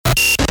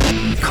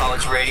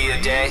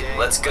Radio Day.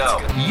 Let's go.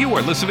 You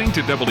are listening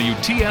to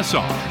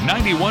WTSR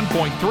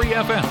 91.3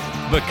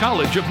 FM, the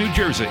College of New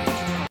Jersey.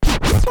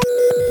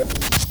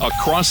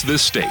 Across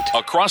this state,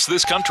 across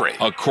this country,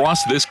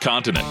 across this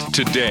continent,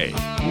 today,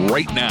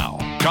 right now,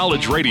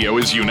 college radio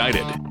is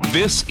united.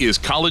 This is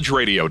College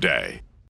Radio Day.